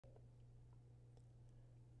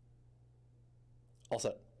All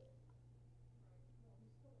set.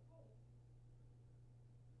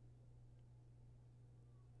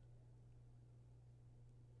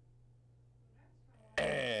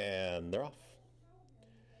 And they're off.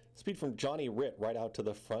 Speed from Johnny Ritt right out to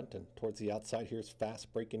the front and towards the outside. Here's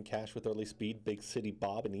Fast Breaking Cash with early speed. Big City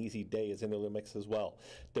Bob and Easy Day is in the mix as well.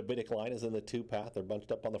 Davidic Line is in the 2-path. They're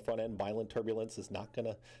bunched up on the front end. Violent Turbulence is not going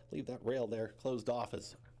to leave that rail there closed off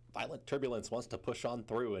as Violent Turbulence wants to push on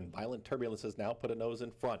through, and Violent Turbulence has now put a nose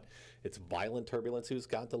in front. It's Violent Turbulence who's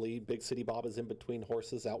got the lead. Big City Bob is in between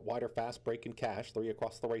horses. Out wider, Fast Breaking Cash, 3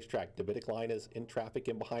 across the racetrack. Davidic Line is in traffic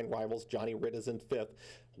in behind rivals. Johnny Ritt is in 5th.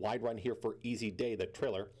 Wide run here for Easy Day. The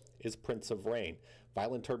trailer is Prince of Rain.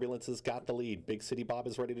 Violent Turbulence has got the lead. Big City Bob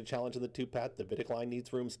is ready to challenge in the 2-path. The Davidic Line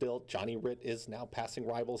needs room still. Johnny Ritt is now passing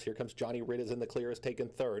rivals. Here comes Johnny Ritt is in the clear, is taken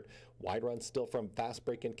 3rd. Wide run still from Fast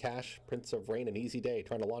Breaking Cash, Prince of Rain, and Easy Day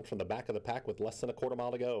trying to launch from the back of the pack with less than a quarter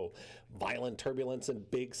mile to go. Violent Turbulence and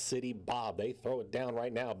Big City Bob, they throw it down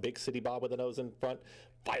right now. Big City Bob with the nose in front.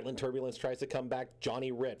 Violent Turbulence tries to come back.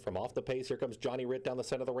 Johnny Ritt from off the pace. Here comes Johnny Ritt down the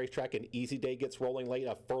center of the racetrack, and Easy Day gets rolling late.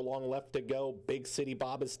 A furlong left to go. Big City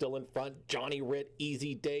Bob is still in front. Johnny Ritt,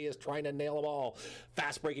 Easy Day is trying to nail them all.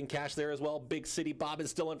 Fast Breaking Cash there as well. Big City Bob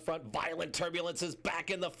is still in front. Violent Turbulence is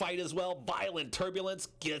back in the fight as well. Violent Turbulence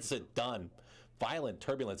gets it done. Violent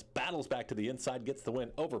Turbulence battles back to the inside, gets the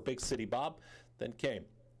win over Big City Bob. Then came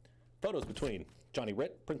photos between Johnny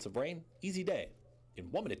Ritt, Prince of Rain, Easy Day in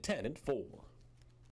 1 minute 10 and 4.